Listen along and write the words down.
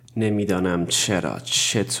نمیدانم چرا،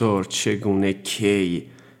 چطور، چگونه، کی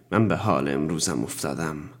من به حال امروزم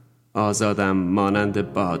افتادم. آزادم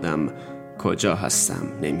مانند بادم، کجا هستم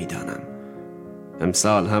نمیدانم.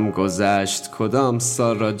 امسال هم گذشت، کدام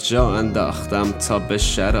سال را جا انداختم تا به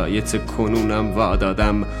شرایط کنونم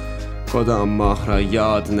وادادم. کدام ماه را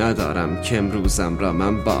یاد ندارم که امروزم را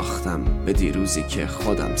من باختم به دیروزی که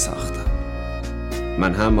خودم ساختم.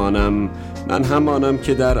 من همانم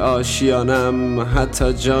که در آشیانم،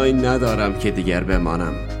 حتی جای ندارم که دیگر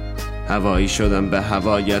بمانم. هوایی شدم به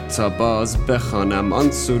هوایت تا باز بخوانم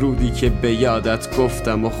آن سرودی که به یادت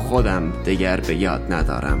گفتم و خودم دیگر به یاد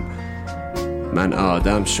ندارم. من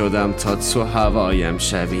آدم شدم تا تو هوایم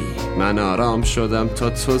شوی، من آرام شدم تا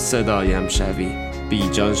تو صدایم شوی، بی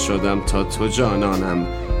جان شدم تا تو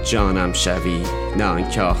جانم شوی. نه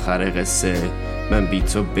آنکه آخر قصه من بی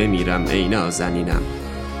تو بمیرم ای نازنینم.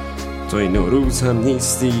 توی نوروز هم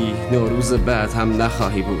نیستی، نوروز بعد هم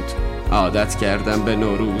نخواهی بود. عادت کردم به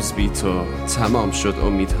نوروز بی تو، تمام شد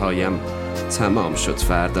امیدهایم، تمام شد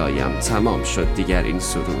فردایم، تمام شد دیگر این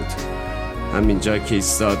سرود. همینجا که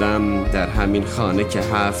ایستادم در همین خانه که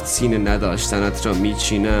 7 سین نداشتنت را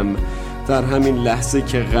میچینم، در همین لحظه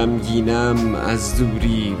که غمگینم، از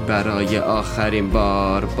دوری برای آخرین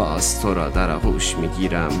بار باز تو را در آغوش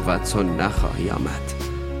میگیرم و تو نخواهی آمد.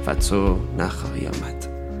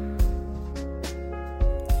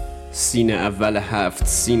 سین اول 7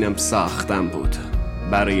 سینم ساختم بود،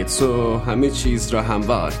 برای تو همه چیز را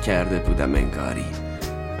هموار کرده بودم انگاری.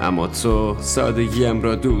 اما تو سادگیم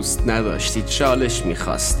را دوست نداشتی، چالش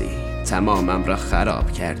میخواستی، تمامم را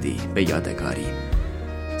خراب کردی به یادگاری.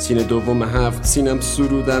 سین دوم 7 سینم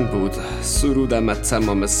سرودن بود، سرودم از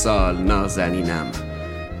تمام سال نازنینم.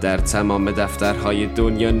 در تمام دفترهای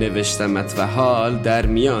دنیا نوشتمت و حال در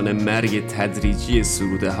میان مرگ تدریجی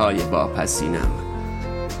سروده های واپسینم.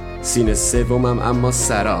 سین سومم اما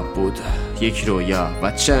سراب بود، یک رویا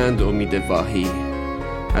و چند امید واهی.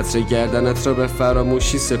 عطر گردنت را به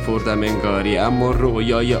فراموشی سپردم انگاری، اما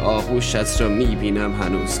رویای آغوشت را میبینم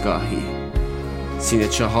هنوز گاهی. سین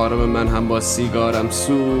چهارم من هم با سیگارم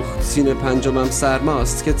سوخت، سین پنجمم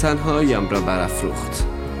سرماست که تنهاییم را برافروخت.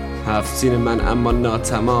 7 سین من اما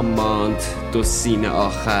ناتمام ماند، 2 سین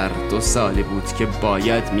آخر 2 سالی بود که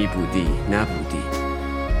باید میبودی نبودی.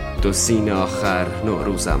 2 سین آخر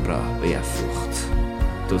نوروزم را بیفروخت،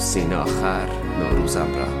 2 سین آخر نوروزم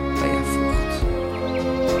را بیفروخت.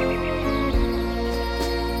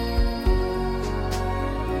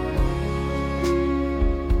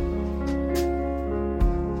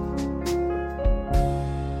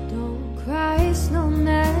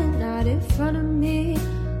 In front of me,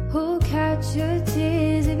 who'll catch your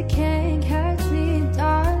tears if you can't catch me,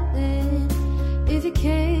 darling? If you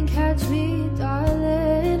can't catch me,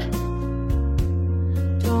 darling.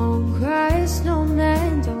 Don't cry,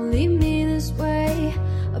 snowman, don't leave me this way.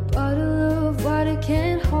 A bottle of water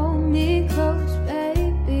can't hold me close,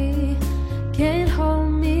 baby. Can't hold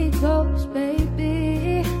me close, baby.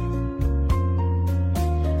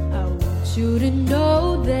 I want you to know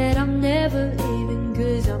that I'm never leaving,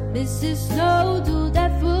 'cause I'm Mrs. Snow, do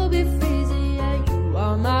that fool be freezing? Yeah, you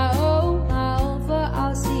are my own for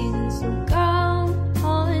all seasons. So come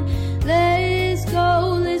on, let's go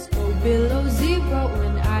below zero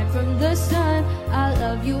and hide from the sun. I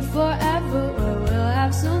love you forever, or we'll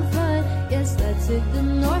have some fun. Yes, let's hit the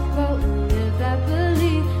North Pole and live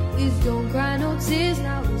happily. Please don't cry, no tears,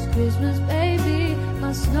 now it's Christmas, baby.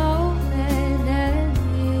 My snowman and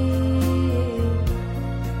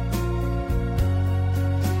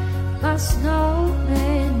my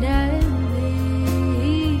snowman and me,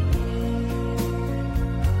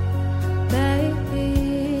 baby.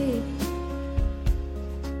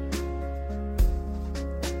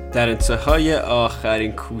 در انتهای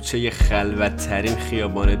آخرین کوچه خلوت‌ترین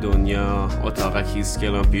خیابان دنیا، اتاقکی است که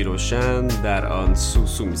لامپی روشن در آن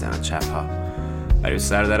سوسو میزنند چپ‌ها. برای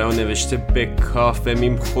سردران نوشته به کافه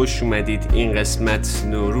میم خوش اومدید. این قسمت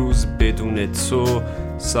نوروز بدون تو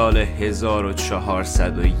سال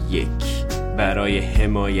 1401. برای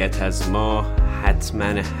حمایت از ما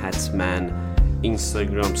حتما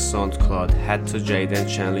اینستاگرام، ساوند کلاود، حتی جدیدن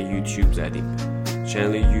چنل یوتیوب زدیم.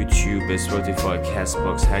 چنل یوتیوب، اسپاتیفای، کست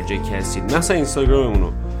باکس، هر جای که هستید. مثلا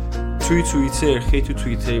اینستاگراممونو، توییتر، خیلی تو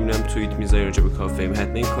توییتر میبینم توییت میذاری راجع به کافه.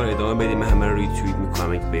 حتما این کار ادامه بدیم، همه رو ریتوییت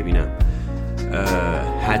میکنم که ببینم.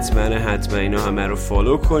 حتما اینا همه رو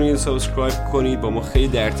فالو کنید، سابسکرایب کنید، با ما خیلی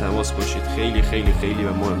در تماس باشید. خیلی خیلی خیلی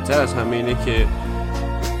و مهمتر از همه اینه که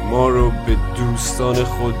ما رو به دوستان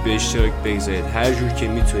خود به اشتراک بگذارید. هر جور که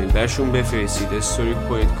میتونید برشون بفرستید، استوری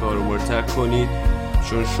کنید، کارو مرتب کنید.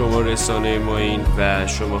 چون شما رسانه ما این و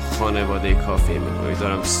شما خانواده کافه من.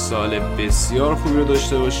 امیدوارم سال بسیار خوبی رو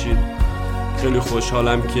داشته باشید. خیلی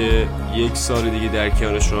خوشحالم که 1 سال دیگه در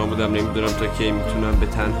کنار شما بودم. نمیدونم تا کی میتونم به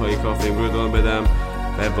تنهایی کافه رو ادامه بدم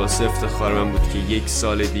و باعث افتخار من بود که 1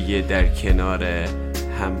 سال دیگه در کنار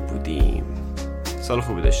هم بودیم. سال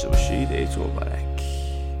خوبی داشته باشید. عیدتون مبارک.